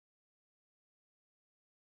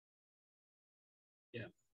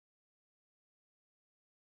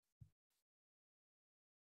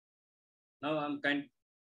Now I'm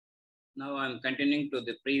continuing to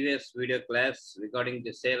the previous video class regarding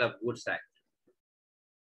the Sale of Goods Act.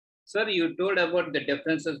 Sir, you told about the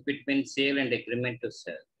differences between sale and agreement to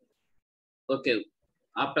sell. Okay,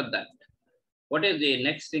 after that, what is the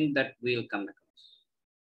next thing that we'll come across?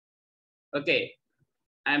 Okay,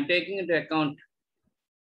 I'm taking into account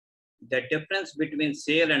the difference between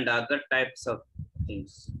sale and other types of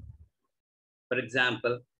things. For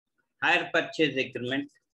example, hire purchase agreement,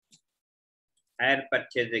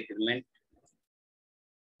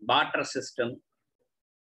 barter system,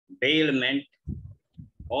 bailment,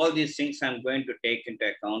 all these things I'm going to take into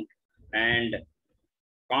account, and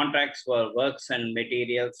contracts for works and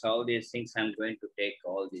materials, all these things I'm going to take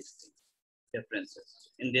all these things, differences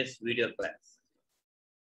in this video class.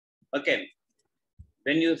 Okay,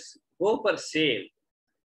 when you go for sale,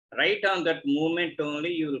 right on that moment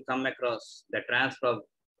only you will come across the transfer of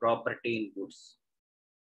property in goods.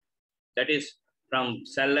 That is from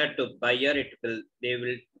seller to buyer, they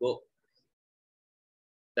will go.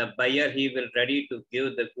 The buyer, he will ready to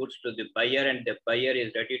give the goods to the buyer, and the buyer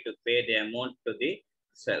is ready to pay the amount to the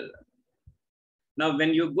seller. Now,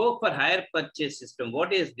 when you go for hire purchase system,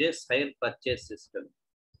 what is this hire purchase system?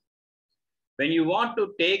 When you want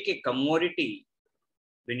to take a commodity,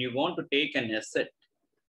 when you want to take an asset,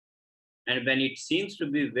 and when it seems to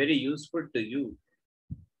be very useful to you,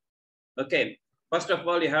 okay, first of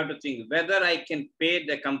all, you have to think whether I can pay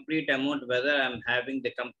the complete amount, whether I'm having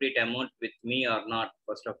the complete amount with me or not.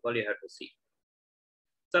 First of all, you have to see.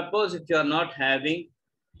 Suppose if you are not having,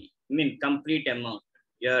 complete amount,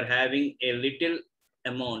 you are having a little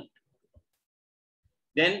amount.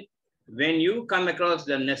 Then when you come across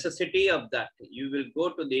the necessity of that, you will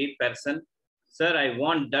go to the person, sir, I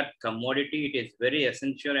want that commodity. It is very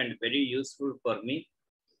essential and very useful for me.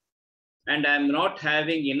 And I'm not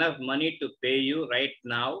having enough money to pay you right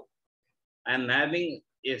now. I'm having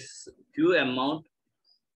a few amount,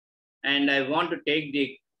 and I want to take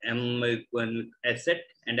the asset,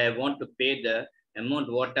 and I want to pay the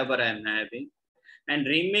amount whatever I'm having, and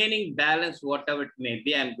remaining balance whatever it may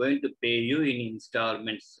be, I'm going to pay you in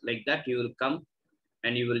installments. Like that, you will come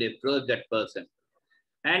and you will approach that person.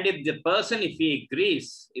 And if the person, if he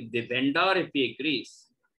agrees, if the vendor, if he agrees,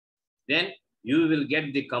 then you will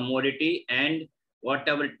get the commodity, and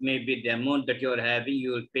whatever it may be, the amount that you are having,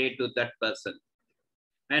 you will pay to that person.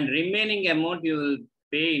 And remaining amount you will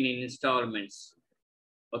pay in installments.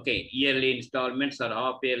 Okay, yearly installments or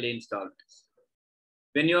half yearly installments.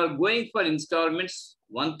 When you are going for installments,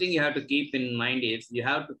 one thing you have to keep in mind is you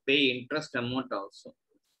have to pay interest amount also.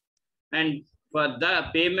 And for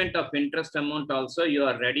the payment of interest amount also, you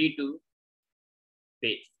are ready to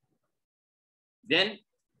pay. Then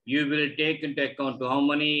you will take into account how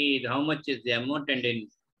much is the amount, and in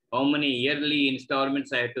how many yearly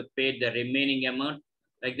installments I have to pay the remaining amount.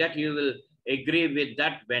 Like that, you will agree with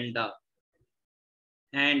that vendor.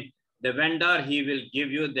 And the vendor, he will give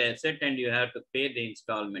you the asset, and you have to pay the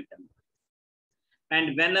installment amount.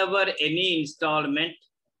 And whenever any installment,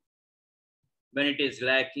 when it is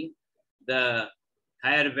lacking, the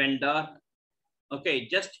hire vendor, okay,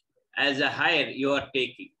 just as a hire, you are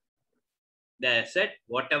taking the asset,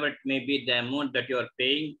 whatever it may be, the amount that you are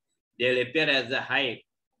paying, they will appear as a hire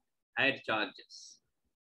charges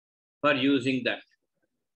for using that,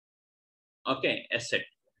 okay, asset.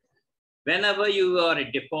 Whenever you are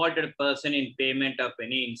a defaulted person in payment of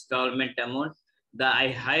any installment amount, the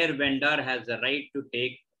hire vendor has the right to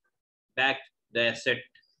take back the asset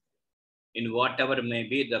in whatever may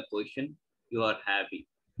be the position you are having.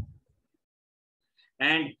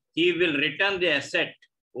 And he will return the asset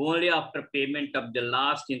only after payment of the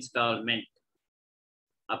last installment.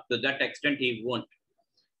 Up to that extent, he won't.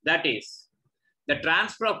 That is, the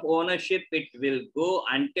transfer of ownership, it will go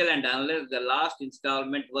until and unless the last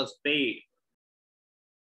installment was paid.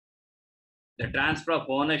 The transfer of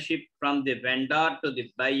ownership from the vendor to the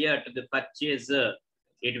buyer to the purchaser,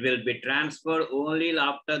 it will be transferred only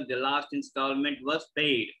after the last installment was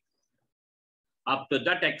paid. Up to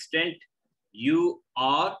that extent, you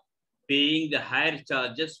are paying the higher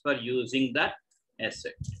charges for using that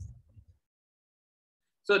asset.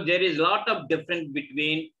 So there is a lot of difference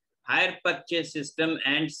between hire purchase system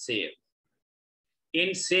and sale.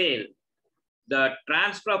 In sale, the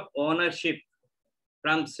transfer of ownership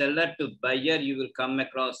from seller to buyer, you will come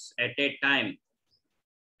across at a time,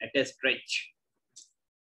 at a stretch.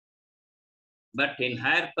 But in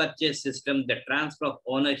hire purchase system, the transfer of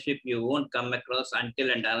ownership, you won't come across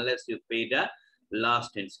until and unless you pay the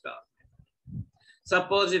last installment.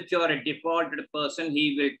 Suppose if you are a defaulted person,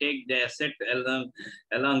 he will take the asset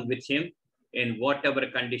along with him in whatever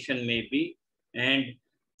condition may be. And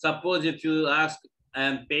Suppose if you ask, I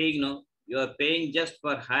am paying, no, you are paying just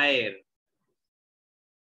for hire.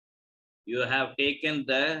 You have taken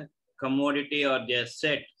the commodity or the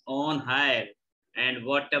asset on hire, and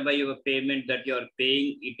whatever your payment that you are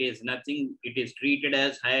paying, it is nothing, it is treated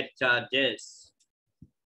as hire charges.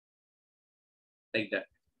 Like that.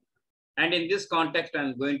 And in this context,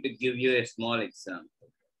 I'm going to give you a small example.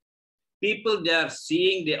 People, they are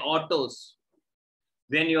seeing the autos.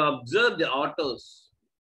 When you observe the autos,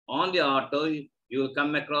 on the auto, you will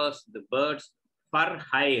come across the words for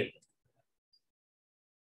hire.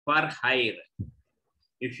 For hire.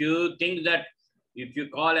 If you think that if you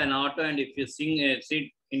call an auto and if you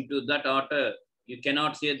sit into that auto, you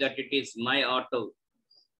cannot say that it is my auto.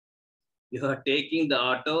 You are taking the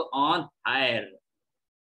auto on hire.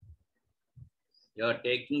 You are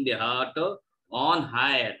taking the auto on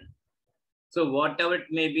hire. So whatever it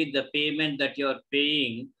may be, the payment that you are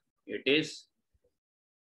paying, it is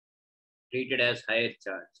treated as hire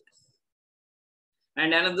charges.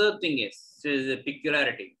 And another thing is a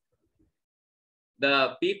peculiarity.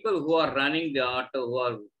 The people who are running the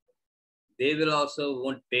auto, they will also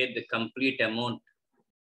won't pay the complete amount.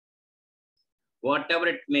 Whatever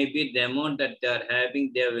it may be, the amount that they are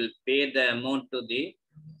having, they will pay the amount to the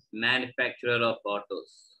manufacturer of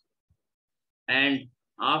autos. And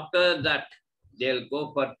after that, they'll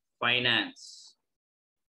go for finance,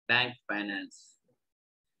 bank finance.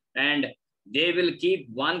 And they will keep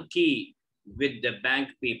one key with the bank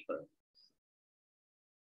people.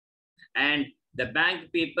 And the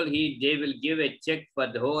bank people, they will give a check for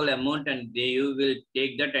the whole amount, and you will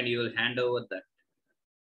take that and you will hand over that.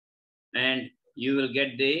 And you will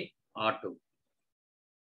get the auto.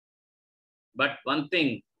 But one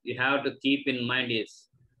thing you have to keep in mind is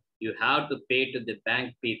you have to pay to the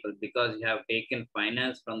bank people because you have taken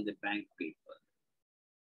finance from the bank people.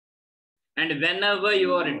 And whenever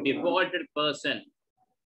you are a defaulted person,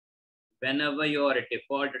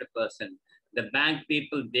 the bank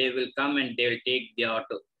people, they will come and they will take the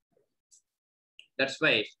auto. That's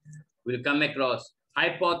why we'll come across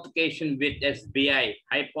hypothecation with SBI,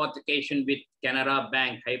 hypothecation with Canara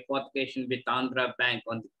Bank, hypothecation with Andhra Bank.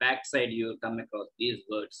 On the back side, you will come across these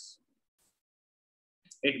words.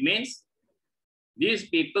 It means these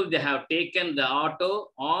people, they have taken the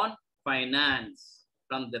auto on finance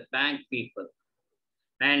from the bank people.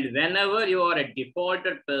 And whenever you are a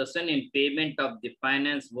defaulted person in payment of the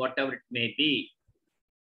finance, whatever it may be,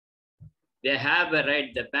 they have a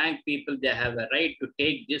right, the bank people, they have a right to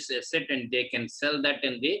take this asset and they can sell that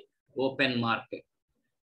in the open market.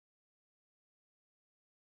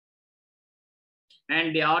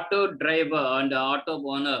 And the auto driver and the auto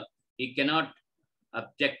owner, he cannot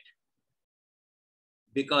object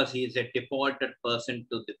because he is a defaulted person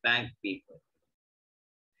to the bank people.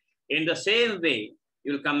 In the same way,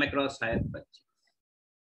 you'll come across hire purchase.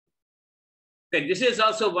 Okay, this is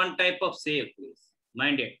also one type of sale, please.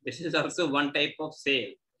 Mind it, this is also one type of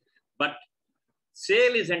sale. But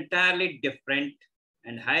sale is entirely different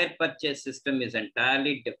and hire purchase system is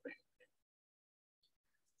entirely different.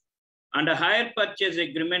 Under hire purchase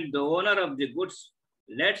agreement, the owner of the goods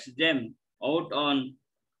lets them out on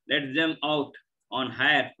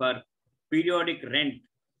hire for periodic rent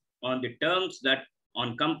on the terms that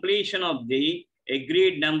on completion of the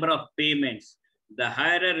agreed number of payments, the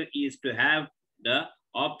hirer is to have the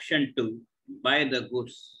option to buy the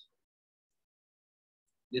goods.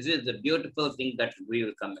 This is the beautiful thing that we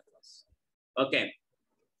will come across. Okay.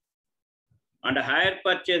 Under hire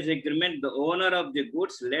purchase agreement, the owner of the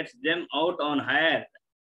goods lets them out on hire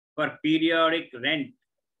for periodic rent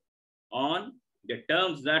on the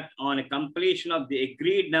terms that on a completion of the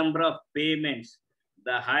agreed number of payments,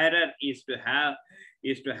 the hirer is to have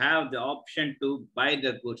the option to buy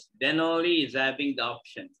the goods. Then only is having the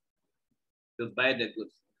option to buy the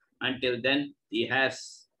goods. Until then, he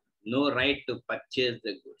has no right to purchase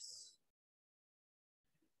the goods.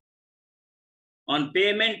 On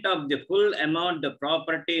payment of the full amount, the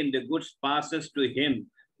property in the goods passes to him,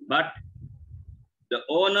 but the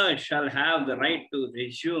owner shall have the right to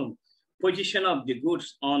resume possession of the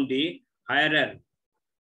goods on the hirer,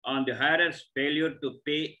 on the hirer's failure to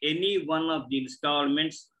pay any one of the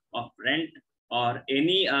installments of rent or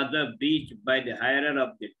any other breach by the hirer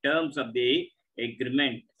of the terms of the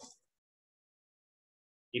agreement.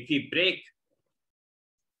 If we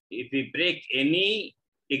break any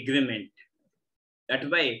agreement, that's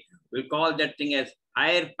why we call that thing as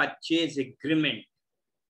hire purchase agreement.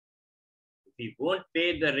 If we won't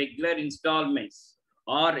pay the regular installments,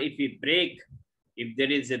 or if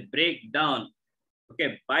there is a breakdown,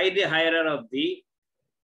 okay, by the hirer of the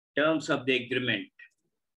terms of the agreement,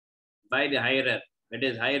 by the hirer, That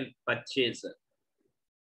is hire purchaser.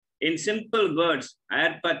 In simple words,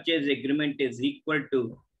 hire purchase agreement is equal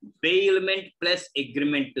to bailment plus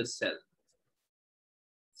agreement to sell.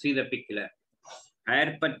 See the picture.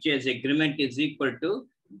 Hire purchase agreement is equal to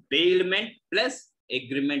bailment plus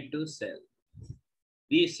agreement to sell.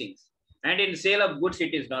 These things. And in sale of goods,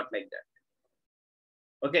 it is not like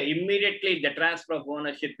that. Okay, immediately the transfer of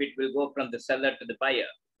ownership, it will go from the seller to the buyer.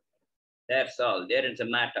 That's all. There is a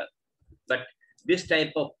matter. But this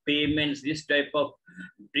type of payments, this type of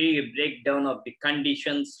breakdown of the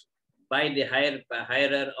conditions by the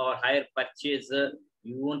hirer or hire purchaser,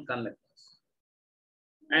 you won't come across.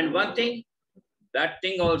 And one thing, that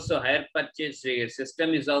thing also, hire purchase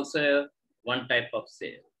system is also one type of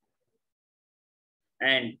sale.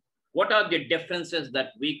 And what are the differences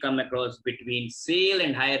that we come across between sale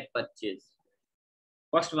and hire purchase?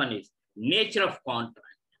 First one is nature of contract.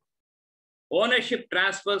 Ownership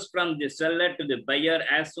transfers from the seller to the buyer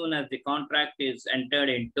as soon as the contract is entered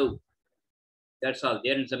into. That's all.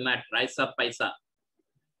 There is a matter. Raisa paisa.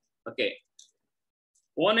 Okay.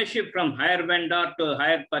 Ownership from hire vendor to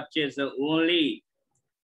hire purchaser only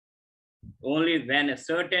when a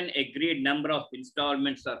certain agreed number of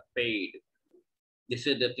installments are paid. This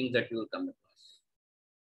is the thing that you will come across.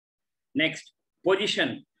 Next,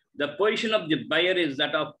 position. The position of the buyer is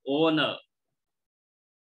that of owner.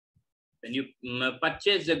 When you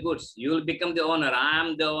purchase the goods, you will become the owner. I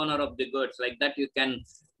am the owner of the goods. Like that, you can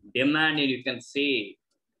demand and you can say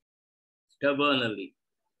stubbornly.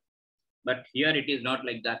 But here it is not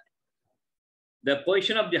like that. The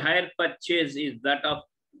position of the hire purchase is that of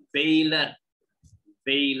bailer,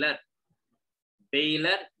 bailer,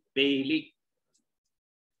 bailer, bailee.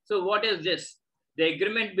 So what is this? The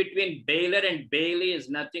agreement between bailer and bailee is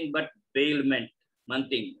nothing but bailment,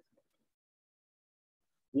 monthing.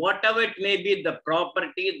 Whatever it may be, the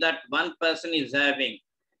property that one person is having,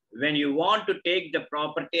 when you want to take the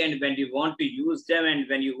property and when you want to use them and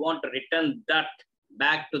when you want to return that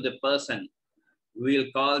back to the person, we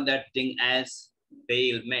will call that thing as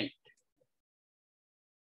bailment.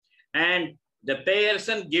 And the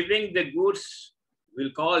person giving the goods,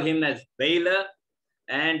 will call him as bailer,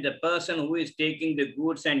 and the person who is taking the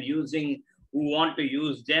goods and using, who want to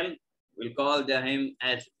use them, will call him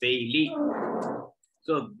as bailee.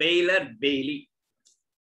 So bailer, bailee.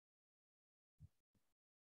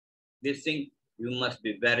 This thing you must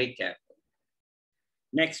be very careful.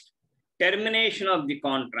 Next, termination of the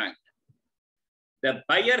contract. The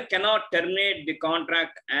buyer cannot terminate the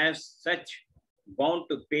contract as such, bound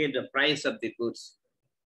to pay the price of the goods.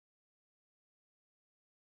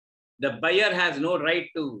 The buyer has no right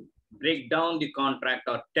to break down the contract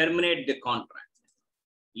or terminate the contract.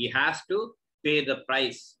 He has to pay the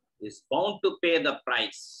price. He is bound to pay the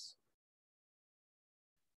price.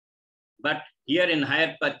 But here in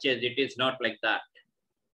hire purchase, it is not like that.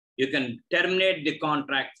 You can terminate the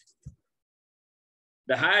contract.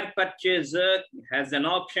 The hire purchaser has an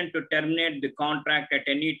option to terminate the contract at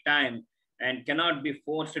any time and cannot be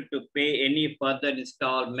forced to pay any further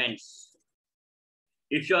installments.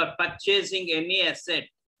 If you are purchasing any asset,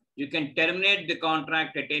 you can terminate the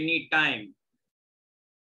contract at any time.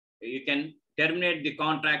 You can terminate the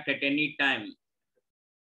contract at any time.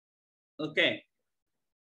 Okay.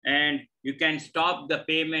 And you can stop the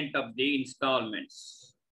payment of the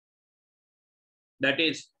installments. That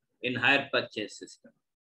is in hire purchase system.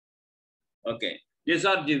 Okay. These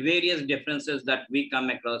are the various differences that we come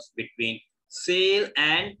across between sale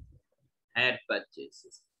and hire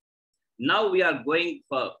purchases. Now we are going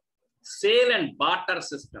for sale and barter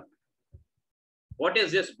system. What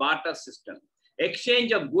is this barter system?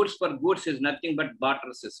 Exchange of goods for goods is nothing but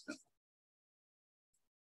barter system.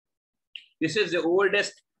 This is the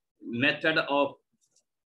oldest method of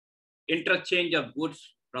interchange of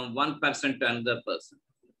goods from one person to another person.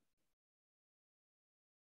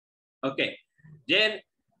 Okay. Then,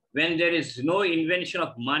 when there is no invention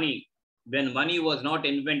of money, when money was not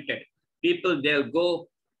invented, people, they'll go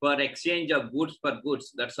for exchange of goods for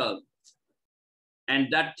goods. That's all.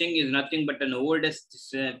 And that thing is nothing but an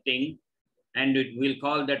oldest thing. And we'll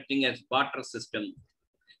call that thing as barter system.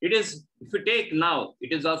 It is, if you take now,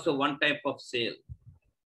 it is also one type of sale.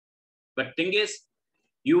 But thing is,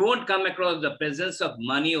 you won't come across the presence of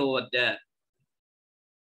money over there.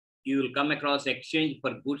 You will come across exchange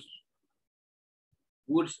for goods,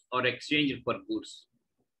 goods or exchange for goods.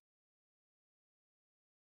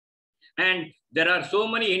 And there are so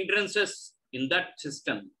many hindrances in that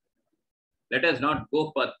system. Let us not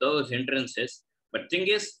go for those hindrances. But thing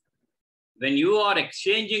is, when you are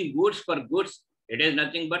exchanging goods for goods, it is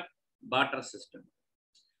nothing but barter system.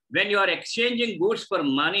 When you are exchanging goods for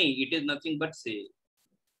money, it is nothing but sale.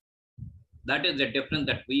 That is the difference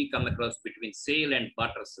that we come across between sale and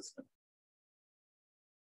barter system.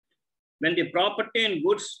 When the property and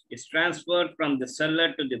goods is transferred from the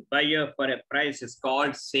seller to the buyer for a price is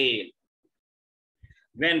called sale.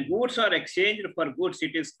 When goods are exchanged for goods,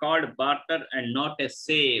 it is called barter and not a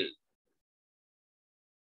sale.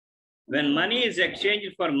 When money is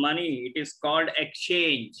exchanged for money, it is called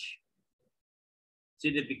exchange.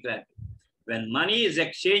 See the picture. When money is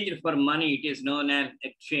exchanged for money, it is known as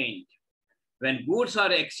exchange. When goods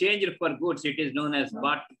are exchanged for goods, it is known as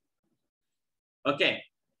barter. Okay.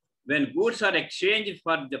 When goods are exchanged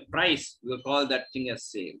for the price, we call that thing as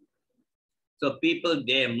sale. So people,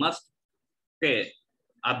 they must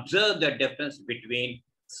observe the difference between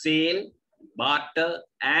sale, barter,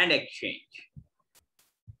 and exchange.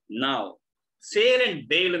 Now, sale and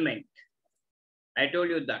bailment. I told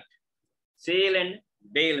you that. Sale and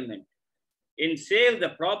bailment. In sale, the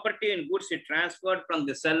property and goods is transferred from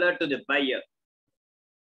the seller to the buyer.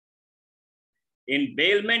 In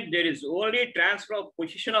bailment, there is only transfer of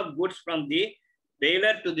possession of goods from the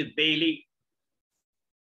bailer to the bailee.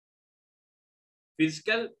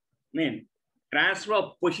 Physical transfer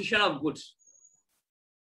of possession of goods.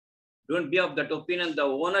 Don't be of that opinion, the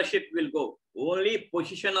ownership will go. Only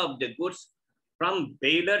possession of the goods from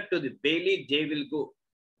bailer to the bailee, they will go,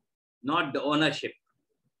 not the ownership.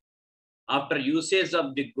 After usage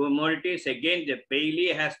of the commodities, again, the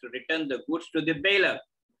bailee has to return the goods to the bailer.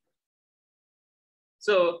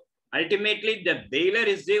 So ultimately, the bailer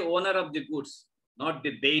is the owner of the goods, not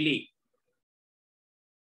the bailee.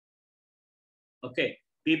 Okay,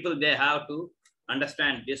 people, they have to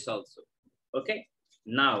understand this also. Okay,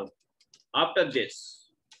 now, after this,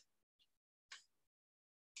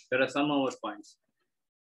 there are some more points.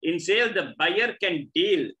 In sale, the buyer can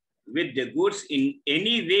deal with the goods in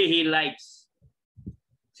any way he likes.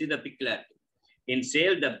 See the picture. In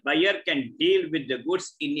sale, the buyer can deal with the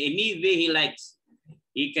goods in any way he likes.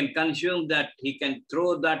 He can consume that, he can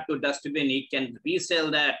throw that to dustbin, he can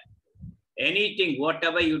resell that. Anything,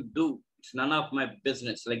 whatever you do, it's none of my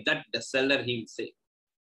business. Like that, the seller, he'll say.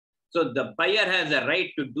 So the buyer has a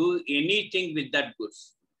right to do anything with that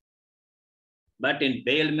goods. But in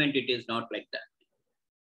bailment, it is not like that.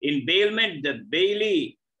 In bailment, the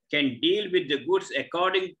bailee can deal with the goods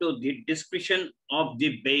according to the discretion of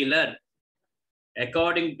the bailer.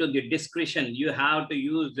 According to the discretion, you have to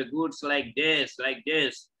use the goods like this, like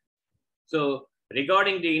this. So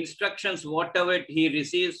regarding the instructions, whatever he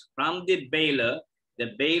receives from the bailer,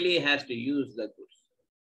 the bailee has to use the goods.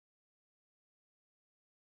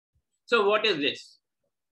 So what is this?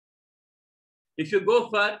 If you go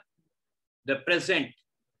for the present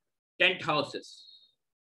tent houses,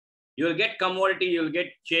 you will get commodity, you will get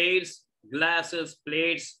chairs, glasses,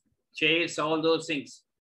 plates, chairs, all those things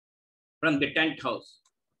from the tent house.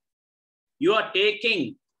 You are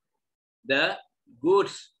taking the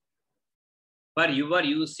goods for your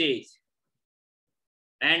usage.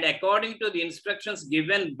 And according to the instructions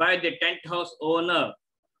given by the tent house owner,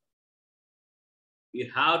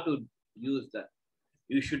 you have to use that.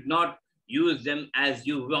 You should not use them as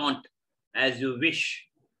you want, as you wish.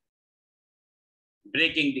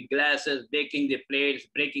 Breaking the glasses, breaking the plates,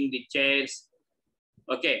 breaking the chairs.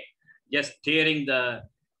 Okay, just tearing the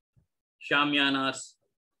shamyanas.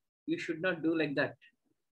 You should not do like that.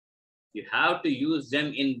 You have to use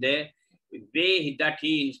them in the way that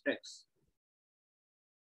he instructs.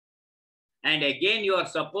 And again, you are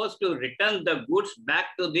supposed to return the goods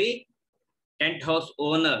back to the tent house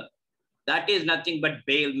owner. That is nothing but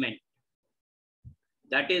bailment.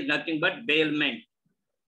 That is nothing but bailment.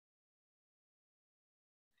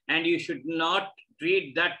 And you should not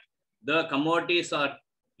treat that the commodities are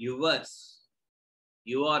yours.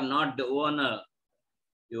 You are not the owner.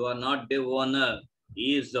 You are not the owner.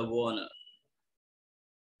 He is the owner.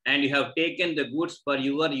 And you have taken the goods for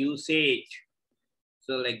your usage.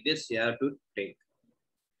 So like this, you have to take.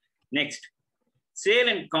 Next, sale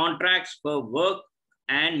and contracts for work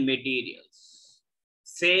and materials.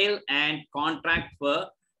 Sale and contract for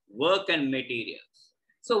work and materials.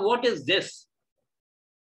 So what is this?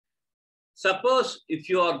 Suppose if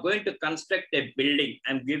you are going to construct a building,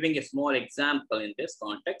 I'm giving a small example in this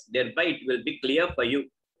context, thereby it will be clear for you.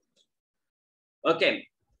 Okay,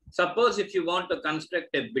 suppose if you want to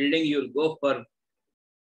construct a building, you'll go for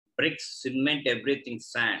bricks, cement, everything,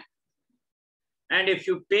 sand. And if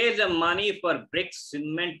you pay the money for bricks,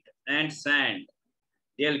 cement, and sand,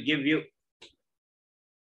 they'll give you,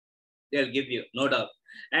 no doubt.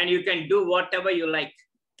 And you can do whatever you like.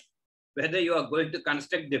 Whether you are going to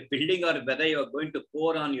construct the building or whether you are going to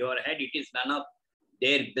pour on your head, it is none of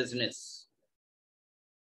their business.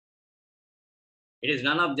 It is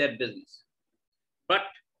none of their business. But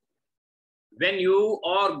when you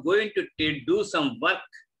are going to do some work,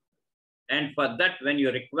 and for that, when you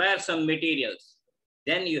require some materials,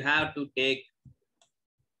 then you have to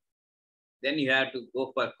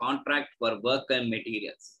go for contract for work and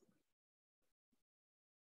materials.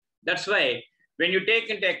 That's why when you take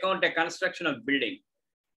into account a construction of building,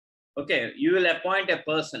 okay, you will appoint a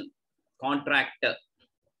person, contractor.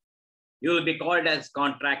 You will be called as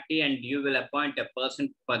contractee and you will appoint a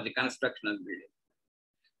person for the construction of building.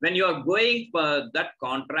 When you are going for that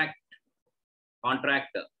contractor,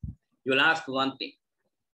 you will ask one thing,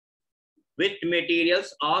 with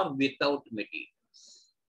materials or without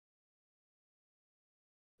materials?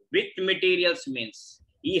 With materials means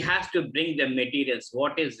he has to bring the materials,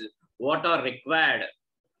 what are required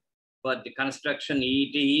for the construction.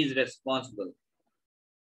 He is responsible.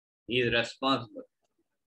 He is responsible.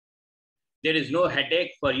 There is no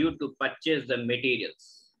headache for you to purchase the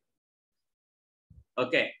materials.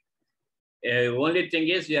 Okay. Only thing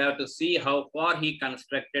is you have to see how far he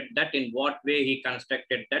constructed that, in what way he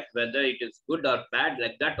constructed that, whether it is good or bad.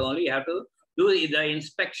 Like that only you have to do the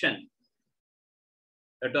inspection.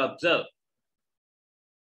 You have to observe.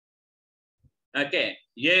 Okay,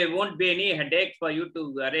 there won't be any headache for you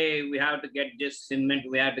to, we have to get this cement,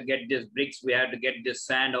 we have to get this bricks, we have to get this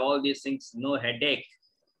sand, all these things, no headache.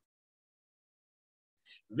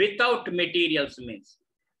 Without materials means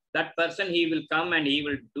that person, he will come and he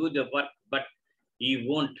will do the work, but he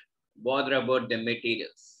won't bother about the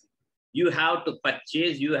materials. You have to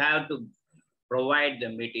purchase, you have to provide the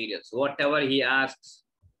materials. Whatever he asks,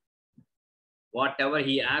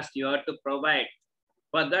 you have to provide.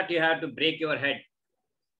 For that, you have to break your head.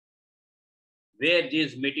 Where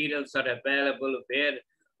these materials are available, where,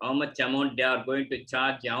 how much amount they are going to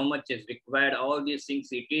charge, how much is required, all these things,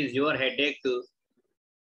 it is your headache to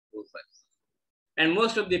go for. And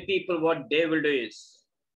most of the people, what they will do is,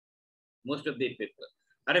 with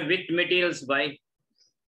materials, why?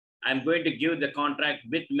 I'm going to give the contract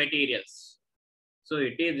with materials. So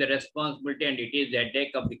it is the responsibility and it is the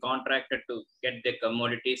headache of the contractor to get the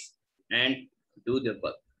commodities and do the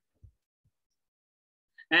work.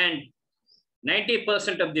 And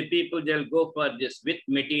 90% of the people, they'll go for this with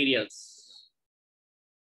materials.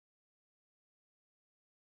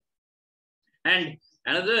 And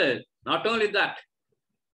another, not only that,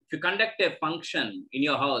 if you conduct a function in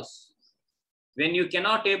your house, when you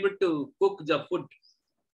cannot able to cook the food,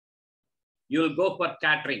 you will go for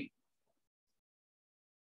catering.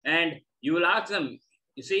 And you will ask them,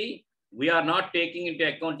 you see, we are not taking into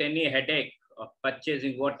account any headache of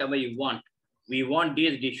purchasing whatever you want. We want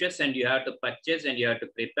these dishes and you have to purchase and you have to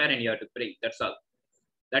prepare and you have to bring. That's all.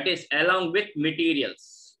 That is along with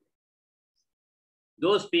materials.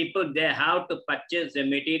 Those people, they have to purchase the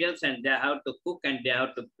materials and they have to cook and they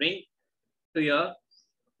have to bring to your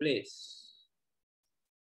place.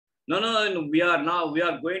 No, we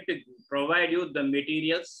are going to provide you the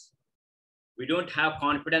materials. We don't have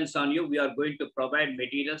confidence on you. We are going to provide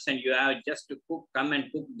materials and you have just to cook, come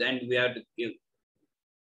and cook, then we have to give.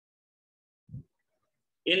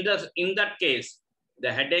 In that case,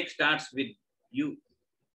 the headache starts with you.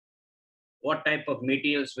 What type of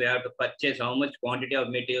materials we have to purchase, how much quantity of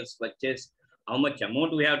materials purchase, how much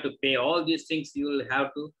amount we have to pay, all these things you will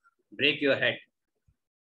have to break your head.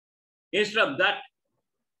 Instead of that,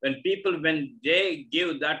 when they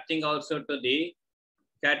give that thing also to the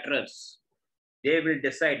caterers, they will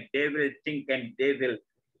decide, they will think and they will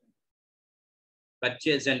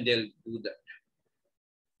purchase and they'll do that.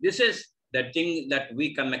 This is the thing that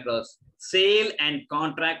we come across. Sale and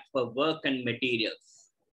contract for work and materials.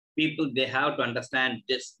 People, they have to understand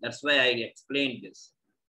this. That's why I explained this.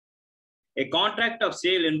 A contract of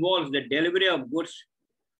sale involves the delivery of goods,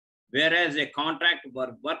 whereas a contract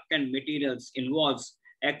for work and materials involves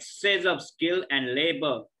excess of skill and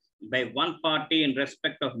labor by one party in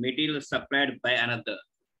respect of materials supplied by another.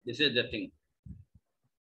 This is the thing.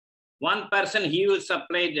 One person, he will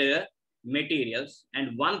supply the materials,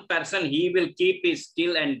 and one person, he will keep his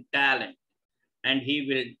skill and talent, and he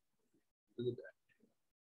will do that.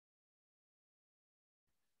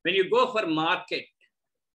 When you go for market,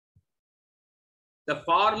 the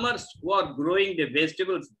farmers who are growing the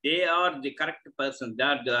vegetables, they are the correct person, they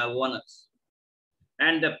are the owners.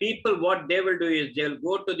 And the people, what they will do is they will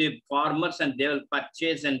go to the farmers and they will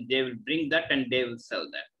purchase and they will bring that and they will sell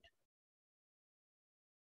that.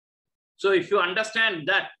 So if you understand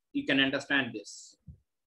that, you can understand this.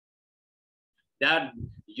 They are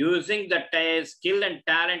using the skill and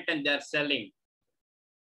talent and they are selling.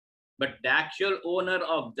 But the actual owner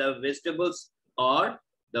of the vegetables are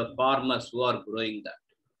the farmers who are growing that.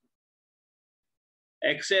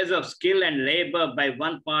 excess of skill and labor by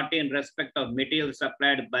one party in respect of material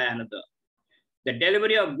supplied by another. The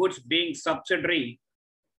delivery of goods being subsidiary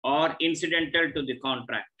or incidental to the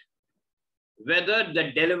contract. Whether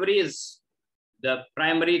the delivery is the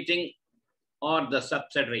primary thing or the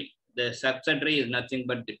subsidiary. The subsidiary is nothing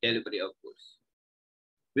but the delivery of goods.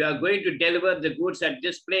 We are going to deliver the goods at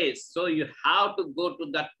this place. So you have to go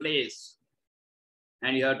to that place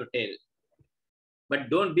and you have to tell. But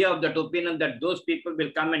don't be of that opinion that those people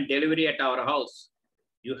will come and deliver at our house.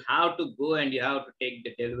 You have to go and you have to take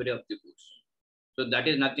the delivery of the goods. So that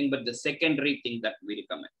is nothing but the secondary thing that we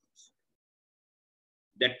recommend.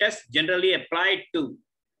 The test generally applied to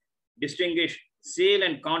distinguish sale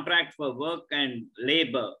and contract for work and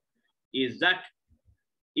labor is that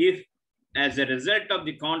if, as a result of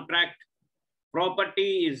the contract,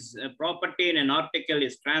 property in an article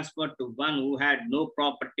is transferred to one who had no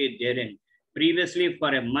property therein previously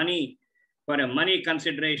for a money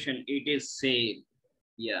consideration, it is sale.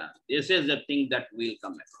 Yeah, this is the thing that we'll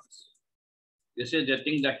come across. This is the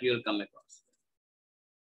thing that you'll come across.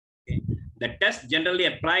 Okay. The test generally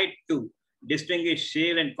applied to distinguish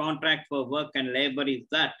sale and contract for work and labor is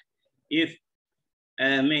that if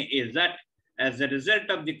as a result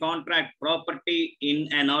of the contract, property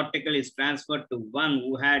in an article is transferred to one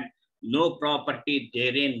who had no property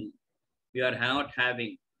therein. We are not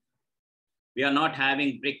having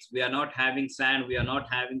bricks, we are not having sand, we are not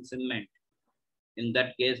having cement. In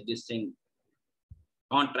that case, this thing,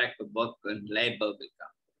 contract of work and labor will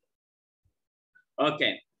come.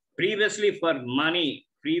 Okay, previously for a money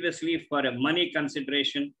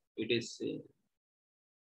consideration, it is sale.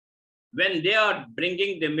 When they are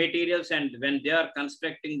bringing the materials and when they are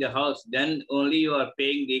constructing the house, then only you are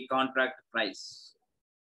paying the contract price.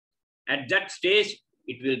 At that stage,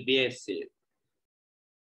 it will be a sale.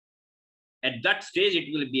 At that stage,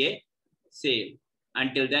 it will be a sale.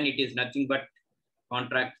 Until then, it is nothing but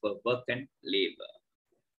contract for work and labor.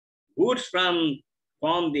 Goods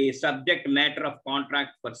form the subject matter of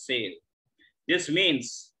contract for sale. This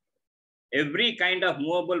means every kind of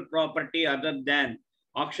movable property other than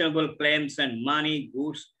auctionable claims and money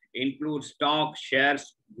goods include stock,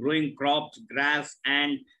 shares, growing crops, grass,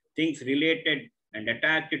 and things related and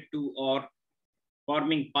attached to or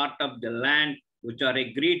forming part of the land which are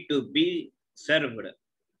agreed to be served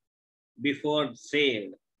before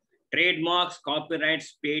sale. Trademarks,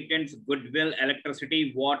 copyrights, patents, goodwill,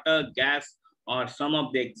 electricity, water, gas are some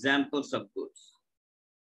of the examples of goods.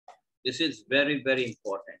 This is very, very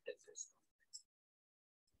important.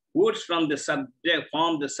 Goods form the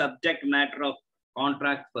subject matter of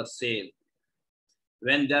contract for sale.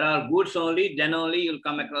 When there are goods only, then only you'll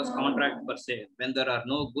come across contract for sale. When there are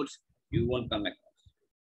no goods, you won't come across.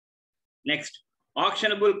 Next,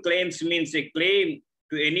 auctionable claims means a claim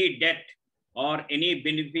to any debt or any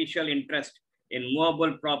beneficial interest in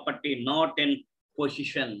movable property not in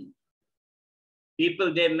possession.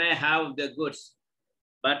 People, they may have the goods,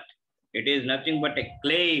 but it is nothing but a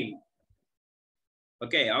claim.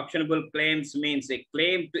 Okay, auctionable claims means a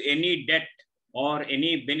claim to any debt or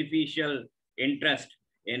any beneficial interest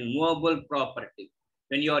in movable property.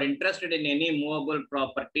 When you are interested in any movable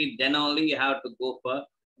property, then only you have to go for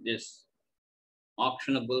this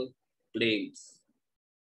auctionable claims.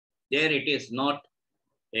 There it is not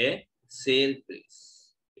a sale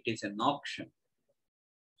place. It is an auction.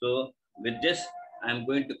 So with this, I am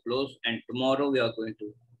going to close and tomorrow we are going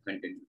to continue.